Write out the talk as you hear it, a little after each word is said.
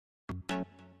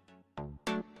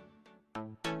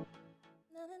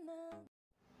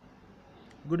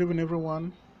Good evening,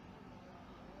 everyone.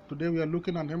 Today we are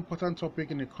looking at an important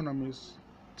topic in economics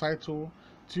titled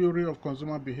Theory of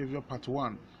Consumer Behavior Part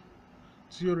 1.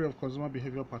 Theory of Consumer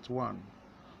Behavior Part 1.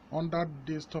 Under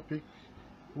this topic,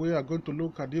 we are going to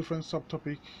look at different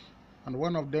subtopics, and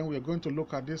one of them we are going to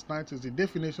look at this night is the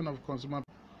definition of consumer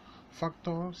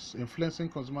factors influencing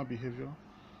consumer behavior,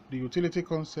 the utility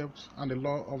concept, and the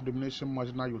law of diminishing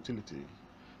marginal utility.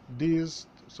 These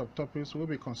subtopics will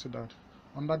be considered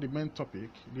under the main topic,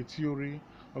 the theory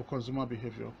of consumer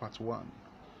behavior, part 1.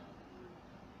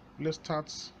 Let's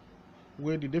start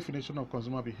with the definition of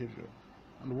consumer behavior.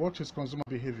 And what is consumer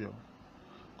behavior?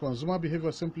 Consumer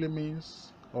behavior simply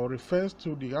means or refers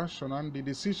to the action and the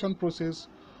decision process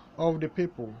of the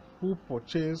people who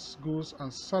purchase goods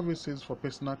and services for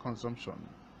personal consumption.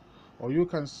 Or you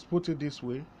can put it this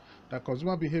way, that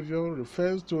consumer behavior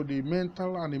refers to the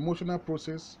mental and emotional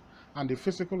process and the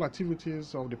physical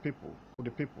activities of the people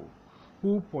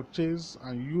who purchase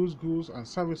and use goods and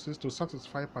services to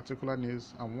satisfy particular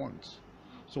needs and wants.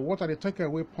 So what are the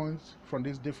takeaway points from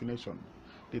this definition?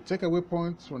 The takeaway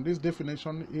points from this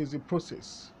definition is the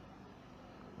process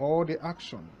or the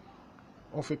action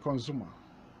of a consumer.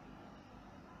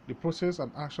 The process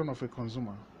and action of a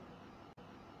consumer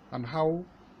and how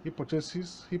he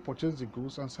purchases the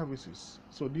goods and services.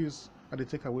 So these are the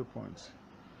takeaway points.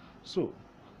 So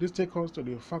this takes us to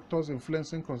the factors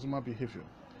influencing consumer behavior.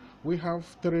 We have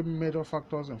three major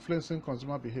factors influencing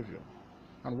consumer behavior,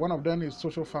 and one of them is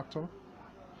social factor,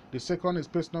 the second is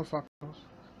personal factors,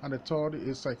 and the third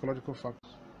is psychological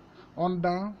factors.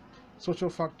 Under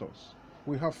social factors,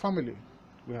 we have family,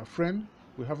 we have friend,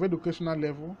 we have educational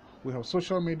level, we have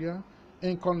social media,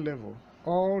 income level.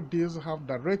 All these have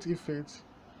direct effects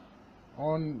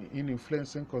in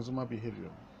influencing consumer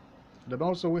behavior. Then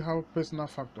also we have personal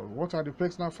factors. What are the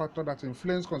personal factors that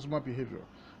influence consumer behavior?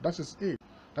 That is age,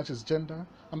 that is gender,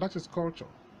 and that is culture.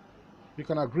 You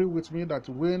can agree with me that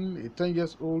when a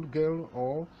 10-year-old girl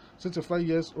or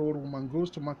 65-year-old woman goes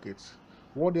to market,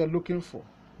 what they are looking for,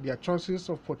 their choices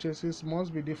of purchases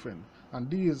must be different, and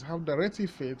these have direct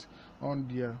effect on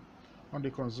the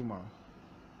consumer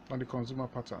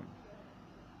pattern.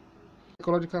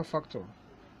 Psychological factor.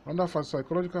 Under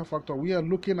psychological factor, we are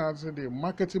looking at the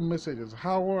marketing messages,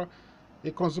 how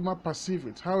a consumer perceives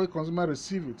it, how a consumer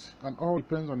receives it, and all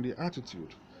depends on the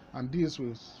attitude. And this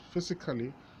will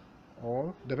physically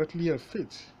or directly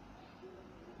affect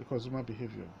the consumer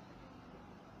behavior.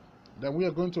 Then we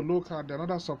are going to look at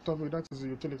another subtopic, that is the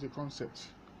utility concept.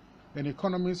 In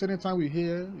economics, anytime we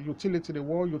hear utility, the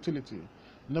word utility,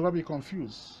 never be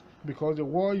confused, because the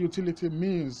word utility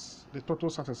means the total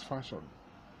satisfaction,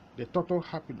 the total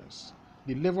happiness,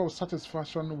 the level of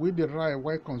satisfaction we derive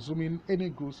while consuming any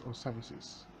goods or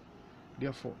services.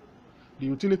 Therefore, the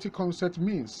utility concept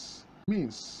measures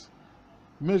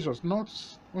not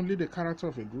only the character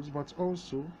of a goods, but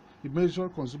also the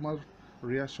measured consumer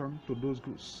reaction to those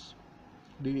goods.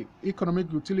 The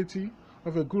economic utility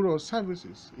of a good or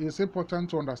services is important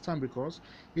to understand because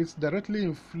it directly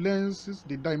influences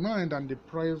the demand and the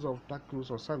price of that goods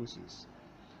or services.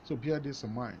 So bear this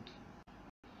in mind.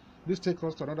 This takes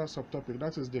us to another subtopic,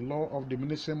 that is the law of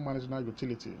diminishing marginal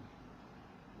utility.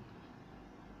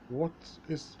 What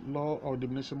is law of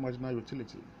diminishing marginal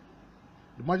utility?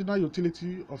 The marginal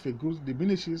utility of a good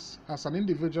diminishes as an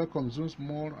individual consumes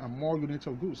more and more units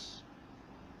of goods.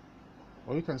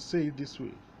 Or you can say it this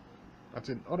way, that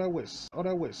in other ways,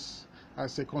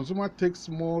 as a consumer takes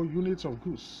more units of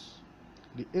goods,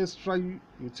 the extra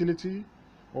utility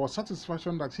or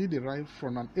satisfaction that he derives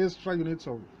from an extra unit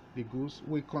of the goods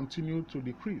will continue to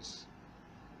decrease.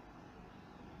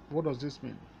 What does this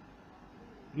mean?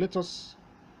 Let us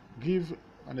give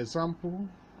an example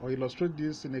or illustrate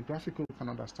this in a graphical you can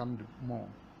understand more.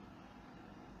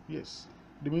 Yes,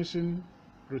 diminishing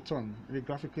return, a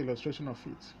graphical illustration of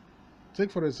it.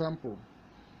 Take for example,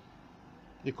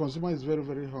 a consumer is very,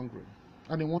 very hungry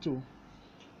and he wants to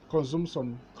consume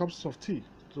some cups of tea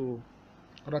in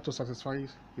order to satisfy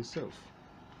himself.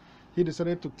 He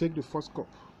decided to take the first cup.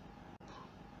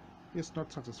 It's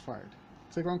not satisfied.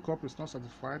 Second cup is not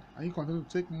satisfied, and he continued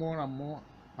to take more and more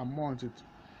until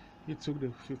he took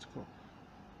the fifth cup.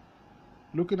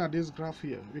 Looking at this graph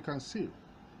here, we can see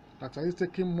that he's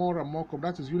taking more and more cup.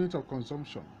 That is unit of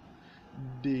consumption.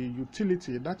 The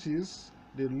utility, that is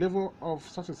the level of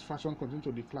satisfaction, continues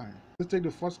to decline. Let's take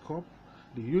the first cup.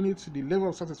 The level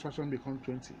of satisfaction becomes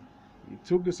 20. He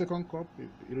took the second cup, it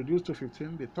reduced to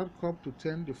 15, the third cup to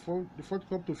 10, the fourth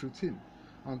cup to 15,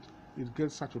 and it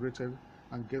gets saturated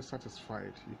and gets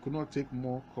satisfied. You could not take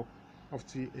more cup of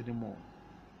tea anymore.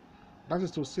 That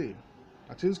is to say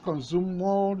At least consume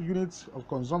more units of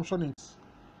consumption,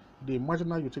 the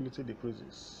marginal utility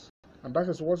decreases. And that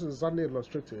is what is exactly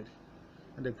illustrated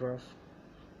in the graph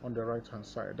on the right hand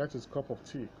side. That is cup of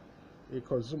tea. A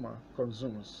consumer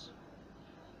consumes.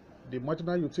 The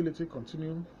marginal utility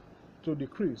continue to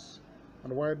decrease,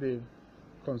 and while the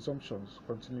consumptions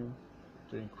continue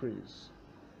to increase.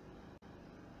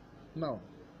 Now,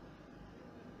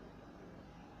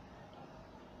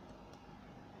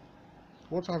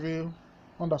 what have you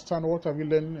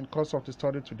learned in course of the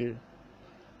study today?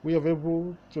 We are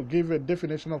able to give a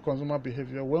definition of consumer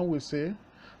behavior when we say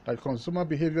that consumer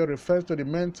behavior refers to the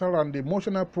mental and the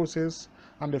emotional process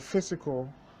and the physical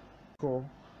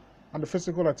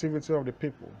activity of the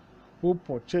people who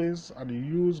purchase and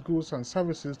use goods and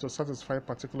services to satisfy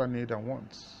particular needs and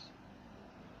wants.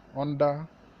 Under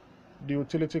the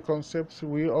utility concept,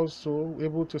 we are also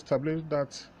able to establish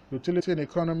that utility in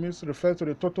economics refers to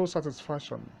the total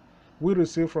satisfaction we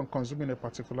receive from consuming a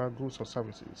particular goods or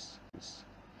services.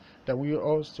 That we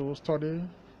also study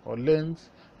or learn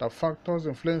that factors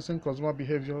influencing consumer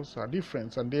behaviors are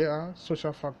different, and they are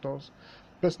social factors,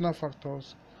 personal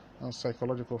factors, and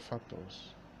psychological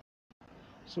factors.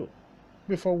 So,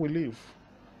 before we leave,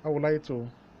 I would like to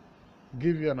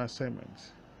give you an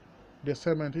assignment. The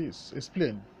assignment is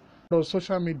explain how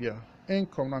social media,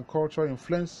 income, and culture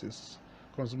influences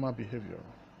consumer behavior.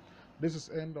 This is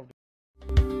end of the